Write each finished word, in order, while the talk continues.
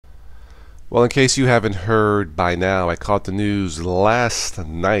Well, in case you haven't heard by now, I caught the news last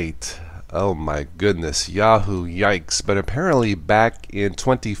night. Oh my goodness, Yahoo, yikes. But apparently back in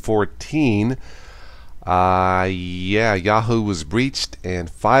 2014, Yahoo was breached and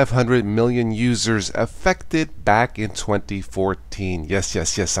 500 million users affected back in 2014.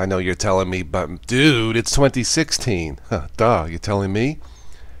 Yes, I know you're telling me, but dude, it's 2016. Duh, you're telling me?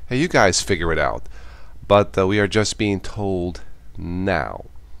 Hey, you guys figure it out. But we are just being told now.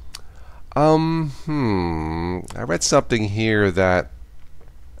 I read something here that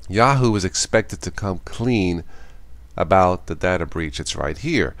Yahoo is expected to come clean about the data breach. It's right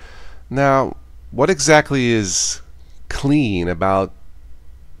here. Now, what exactly is clean about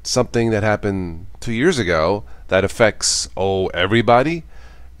something that happened 2 years ago that affects, everybody?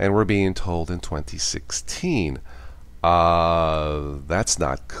 And we're being told in 2016. That's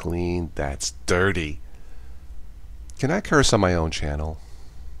not clean, that's dirty. Can I curse on my own channel?